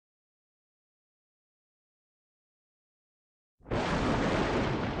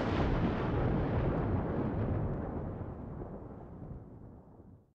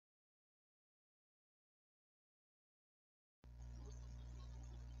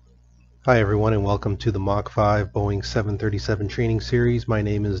Hi everyone, and welcome to the Mach 5 Boeing 737 training series. My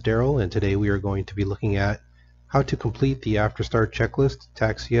name is Daryl, and today we are going to be looking at how to complete the after start checklist,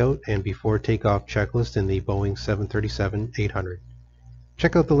 taxi out, and before takeoff checklist in the Boeing 737-800.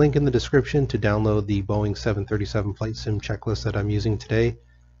 Check out the link in the description to download the Boeing 737 flight sim checklist that I'm using today,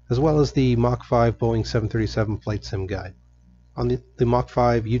 as well as the Mach 5 Boeing 737 flight sim guide. On the Mach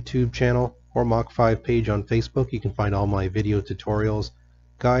 5 YouTube channel or Mach 5 page on Facebook, you can find all my video tutorials,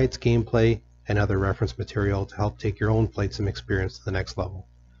 guides, gameplay, and other reference material to help take your own flight sim experience to the next level.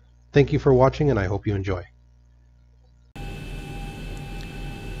 Thank you for watching, and I hope you enjoy.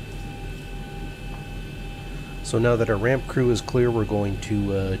 So now that our ramp crew is clear, we're going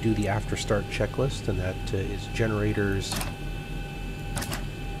to do the after start checklist, and that is generators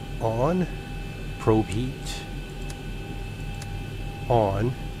on, probe heat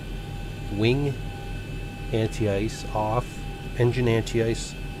on, wing anti-ice off, engine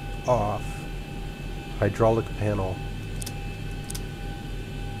anti-ice off, hydraulic panel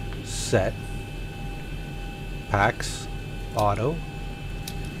set, packs auto,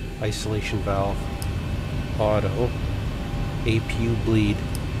 isolation valve auto, APU bleed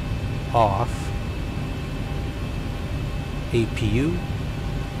off, APU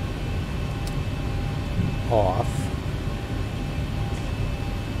off,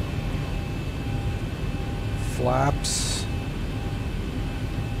 flaps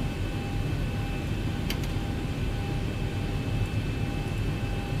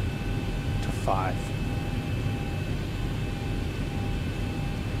to 5.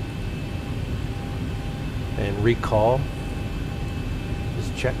 And recall is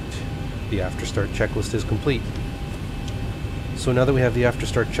checked. The after start checklist is complete. So now that we have the after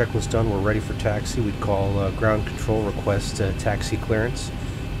start checklist done, we're ready for taxi. We'd call ground control, request taxi clearance.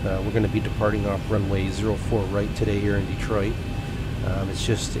 We're going to be departing off runway 04 right today here in Detroit. It's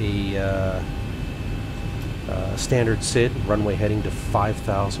just a standard SID, runway heading to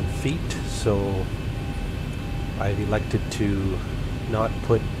 5,000 feet. So I've elected to not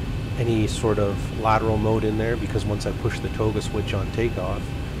put any sort of lateral mode in there, because once I push the toga switch on takeoff,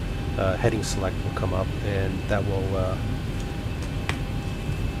 heading select will come up, and that will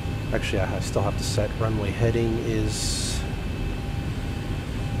actually I still have to set runway heading is,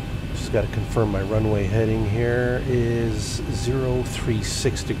 just got to confirm my runway heading here is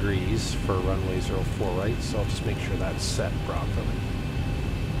 036 degrees for runway 04 right, so I'll just make sure that's set properly.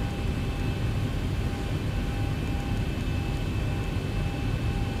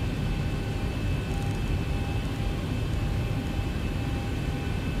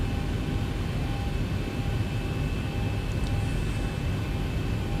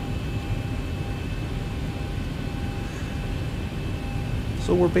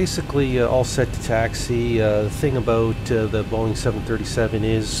 So we're basically all set to taxi. The thing about the Boeing 737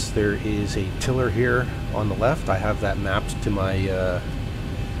 is there is a tiller here on the left. I have that mapped to my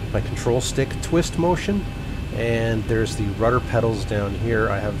my control stick twist motion, and there's the rudder pedals down here.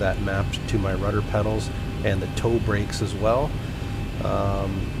 I have that mapped to my rudder pedals, and the toe brakes as well.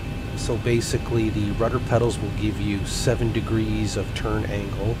 So basically the rudder pedals will give you 7 degrees of turn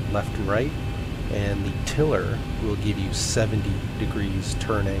angle left and right, and the tiller will give you 70 degrees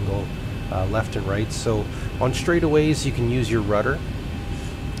turn angle left and right. So on straightaways you can use your rudder,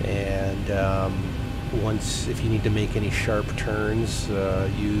 and once, if you need to make any sharp turns,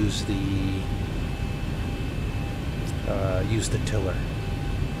 use the tiller.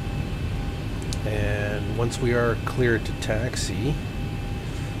 And once we are clear to taxi,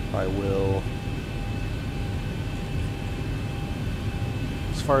 I will,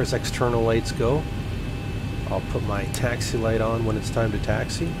 as far as external lights go, I'll put my taxi light on when it's time to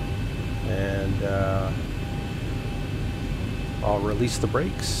taxi, and I'll release the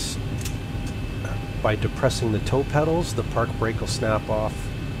brakes. By depressing the toe pedals, the park brake will snap off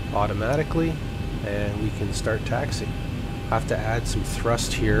automatically, and we can start taxi. I have to add some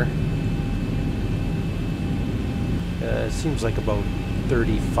thrust here. It seems like about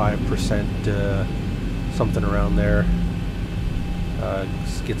 35%, something around there.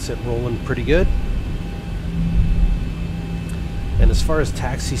 Gets it rolling pretty good. And as far as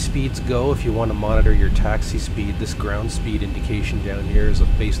taxi speeds go, if you want to monitor your taxi speed, this ground speed indication down here is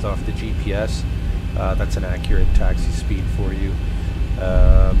based off the GPS. That's an accurate taxi speed for you.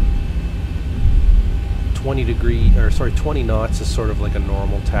 20 knots is sort of like a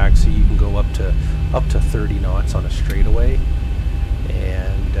normal taxi. You can go up to 30 knots on a straightaway,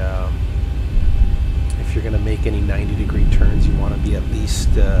 and if you're going to make any 90-degree turns, you want to be at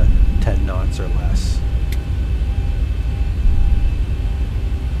least 10 knots or less.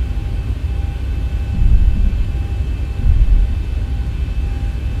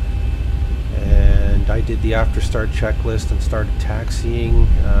 I did the after start checklist and started taxiing.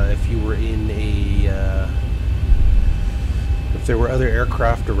 If you were in a if there were other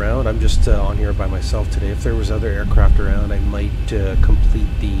aircraft around, I'm just on here by myself today. If there was other aircraft around, I might complete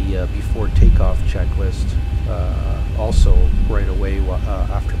the before takeoff checklist also right away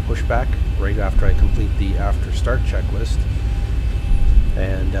after pushback, right after I complete the after start checklist.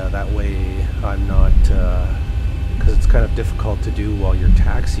 And that way I'm not, because it's kind of difficult to do while you're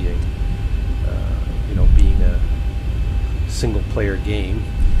taxiing, you know, being a single player game.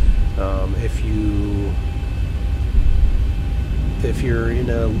 If you're in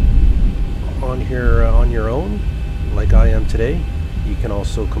on here on your own, like I am today, you can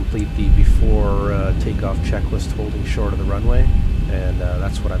also complete the before takeoff checklist holding short of the runway, and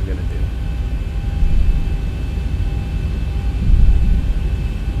that's what I'm going to do.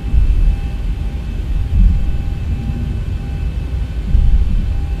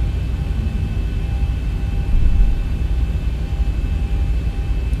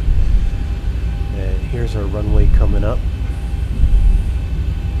 And here's our runway coming up.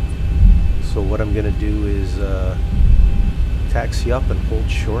 So what I'm going to do is taxi up and hold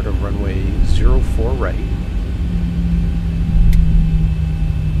short of runway 04 right,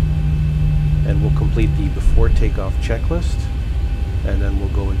 and we'll complete the before takeoff checklist, and then we'll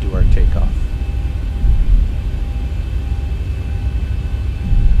go and do our takeoff.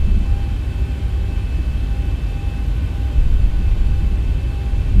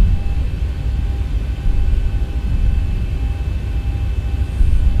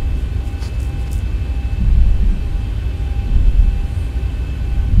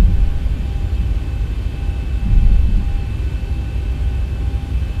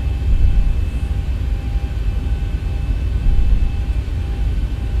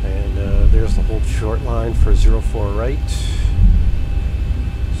 There's the hold short line for 04 right.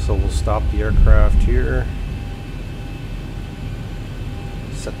 So we'll stop the aircraft here,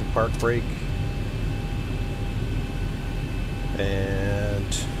 set the park brake,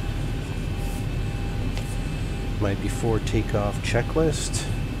 and my before takeoff checklist.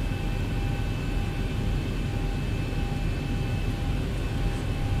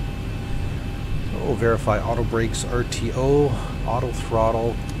 So verify auto brakes RTO, auto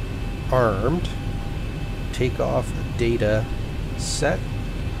throttle armed, takeoff data set.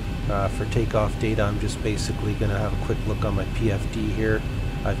 For takeoff data, I'm just basically going to have a quick look on my PFD here.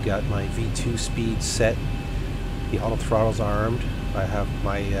 I've got my V2 speed set, the auto throttle's armed. I have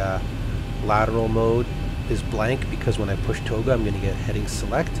my lateral mode is blank because when I push toga I'm going to get heading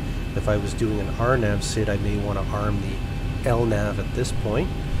select. If I was doing an RNAV SID, I may want to arm the LNAV at this point.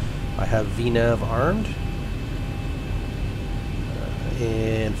 I have VNAV armed.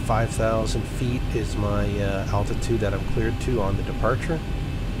 And 5,000 feet is my altitude that I'm cleared to on the departure.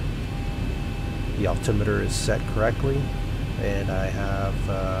 The altimeter is set correctly, and I have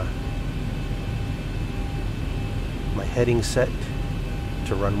my heading set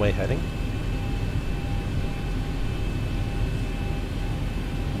to runway heading.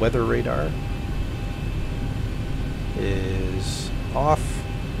 Weather radar is off.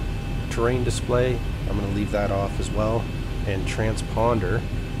 Terrain display, I'm going to leave that off as well. And transponder,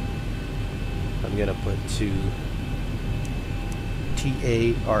 I'm going to put to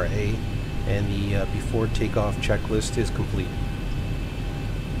TARA, and the before takeoff checklist is complete.